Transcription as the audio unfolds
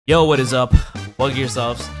Yo, what is up? Welcome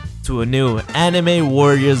yourselves to a new Anime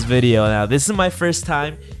Warriors video. Now, this is my first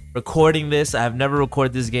time recording this. I have never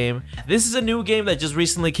recorded this game. This is a new game that just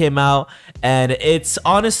recently came out, and it's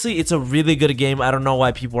honestly, it's a really good game. I don't know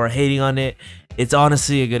why people are hating on it. It's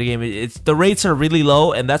honestly a good game. It's the rates are really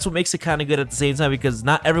low, and that's what makes it kind of good at the same time, because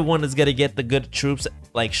not everyone is gonna get the good troops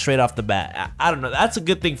like straight off the bat. I don't know. That's a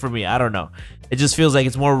good thing for me. I don't know. It just feels like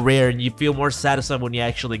it's more rare, and you feel more satisfied when you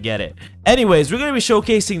actually get it. Anyways, we're gonna be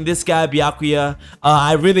showcasing this guy, BYAKUYA.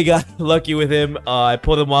 I really got lucky with him. I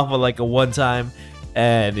pulled him off of like a one-time,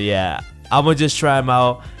 and yeah, I'm gonna just try him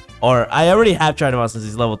out. Or I already have tried him out since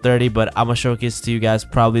he's level 30, but I'm gonna showcase to you guys.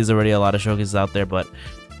 Probably there's already a lot of showcases out there, but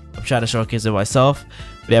I'm trying to showcase it myself.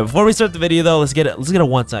 But yeah, before we start the video though, let's get a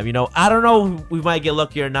one-time. You know, I don't know if we might get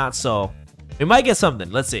lucky or not, so we might get something.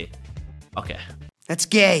 Let's see. Okay. That's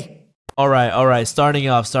gay. All right. Starting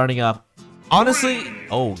off. Honestly,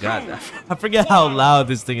 oh god, I forget how loud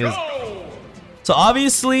this thing is. So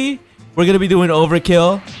obviously, we're gonna be doing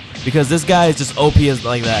overkill because this guy is just OP as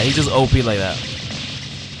like that. He's just OP like that.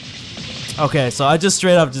 Okay, so I just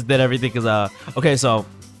straight up just did everything because okay, so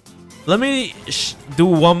let me do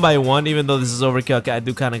one by one. Even though this is overkill, I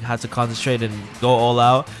do kind of have to concentrate and go all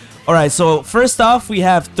out. All right, so first off, we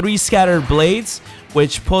have 3 scattered blades,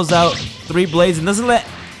 which pulls out 3 blades and doesn't let.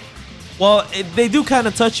 Well, they do kind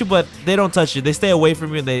of touch you, but they don't touch you. They stay away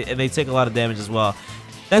from you, and they take a lot of damage as well.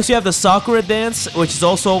 Next, you have the Sakura dance, which is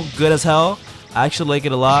also good as hell. I actually like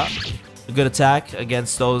it a lot. A good attack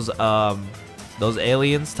against those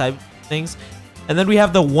aliens type things. And then we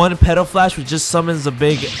have the one petal flash, which just summons a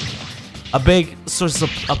big source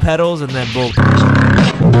of petals, and then boom.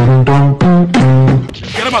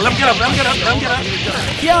 Get him up, let him get up.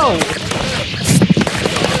 Yo!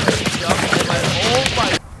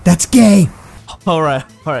 That's gay. All right.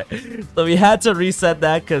 So we had to reset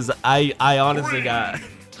that because I honestly got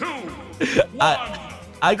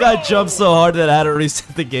I got jumped so hard that I had to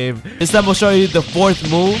reset the game. This time we'll show you the 4th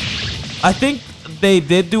move. I think they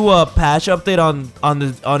did do a patch update on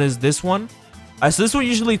this one. Alright, so this one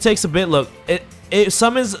usually takes a bit. Look, it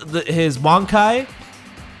summons his Monkai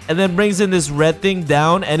and then brings in this red thing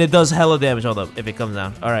down, and it does hella damage. Hold up, if it comes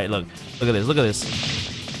down. All right, look at this. Look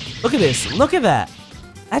at that.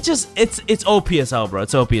 That just it's OP as hell, bro.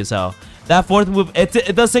 It's OP as hell. That 4th move,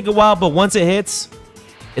 it does take a while, but once it hits,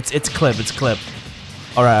 it's clip.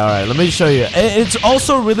 All right. Let me show you. It's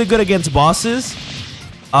also really good against bosses.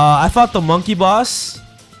 I fought the monkey boss,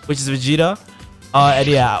 which is Vegeta, and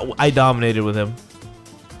yeah, I dominated with him.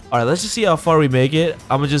 All right, let's just see how far we make it.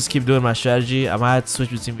 I'm gonna just keep doing my strategy. I might have to switch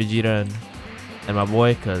between Vegeta and my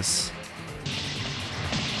boy, cause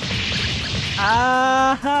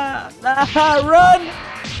run.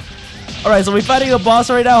 All right, so we're fighting a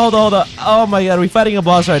boss right now. Hold on. Oh my god, we're fighting a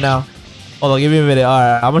boss right now. Hold on, give me a minute. All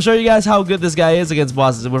right, I'm gonna show you guys how good this guy is against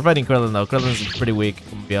bosses. We're fighting Krillin though. Krillin's pretty weak,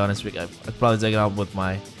 I'm gonna be honest. I'd probably take it out with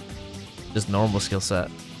my just normal skill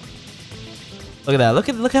set. Look at that.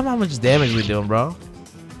 Look at how much damage we're doing, bro.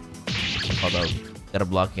 Hold up, gotta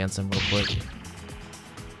block against him real quick.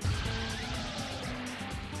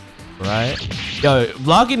 Right, yo,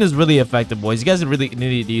 blocking is really effective, boys. You guys really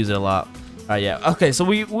need to use it a lot. Alright, yeah. Okay, so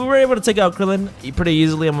we were able to take out Krillin pretty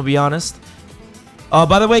easily, I'm gonna be honest.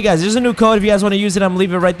 By the way, guys, there's a new code. If you guys want to use it, I'm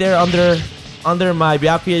leaving it right there under my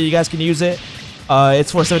BYAKUYA. You guys can use it.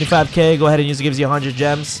 It's for 75k. Go ahead and use it. Gives you 100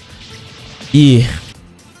 gems. Yeah.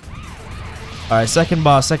 Alright, second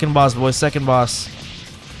boss, boys. Second boss.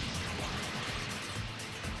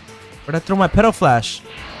 Where'd I throw my petal flash?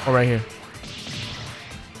 Oh, right here.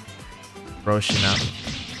 Roshi now.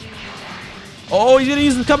 Oh, he's gonna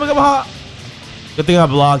use the coming up hot. Good thing I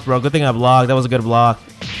blocked, bro. Good thing I blocked. That was a good block.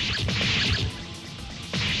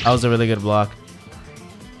 That was a really good block.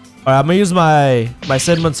 Alright, I'm gonna use my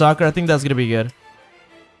Senmon Sakura. I think that's gonna be good.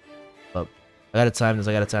 Oh, I gotta time this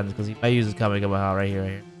because he might use his coming up hot right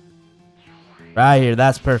here. Right here.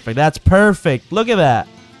 That's perfect. Look at that.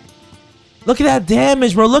 Look at that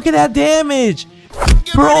damage, bro. Look at that damage.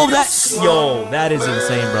 Bro, that is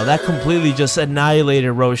insane, bro. That completely just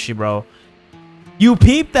annihilated Roshi, bro. You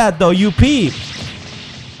peep that, though. You peep.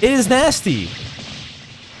 It is nasty.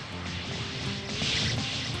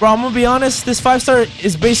 Bro, I'm gonna be honest. This 5-star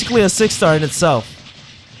is basically a 6-star in itself.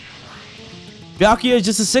 BYAKUYA is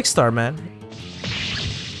just a 6-star, man.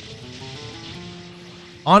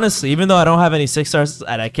 Honestly, even though I don't have any 6-stars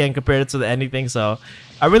and I can't compare it to anything, so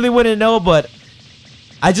I really wouldn't know, but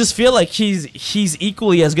I just feel like he's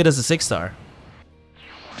equally as good as a 6-star.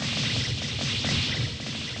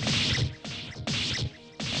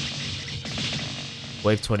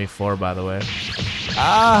 Wave 24, by the way.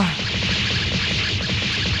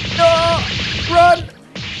 No! Run!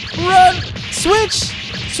 Switch!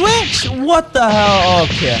 Switch! What the hell?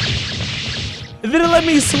 Okay. It didn't let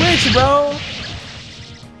me switch, bro.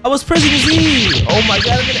 I was pressing Z. Oh my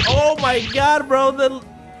god. Oh my god, bro.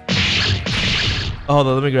 Hold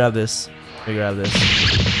on, let me grab this. Let me grab this.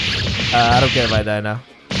 I don't care if I die now.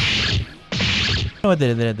 No, I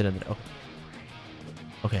didn't. Oh.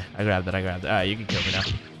 Okay, I grabbed it. Alright, you can kill me now.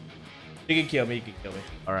 You can kill me.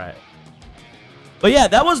 Alright. But yeah,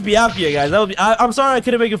 that was BYAKUYA, guys. I'm sorry I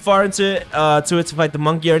couldn't make it far into it to fight the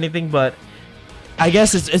monkey or anything, but I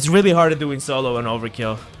guess it's really hard to do in solo and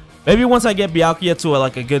overkill. Maybe once I get BYAKUYA to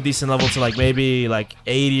like a good decent level to like maybe like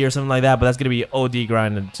 80 or something like that, but that's gonna be OD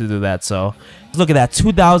grinding to do that. So let's look at that.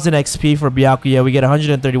 2,000 XP for BYAKUYA. We get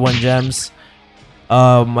 131 gems.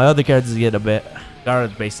 My other characters get a bit. Gara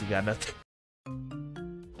basically got nothing.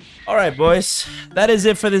 Alright, boys. That is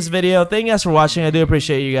it for this video. Thank you guys for watching. I do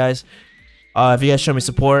appreciate you guys. If you guys show me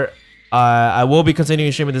support, I will be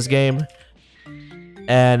continuing streaming this game.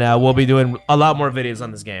 And we'll be doing a lot more videos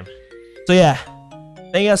on this game. So yeah.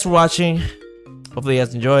 Thank you guys for watching. Hopefully you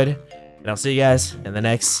guys enjoyed. And I'll see you guys in the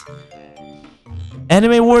next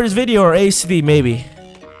Anime Warriors video or ACD maybe.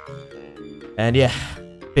 And yeah.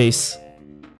 Peace.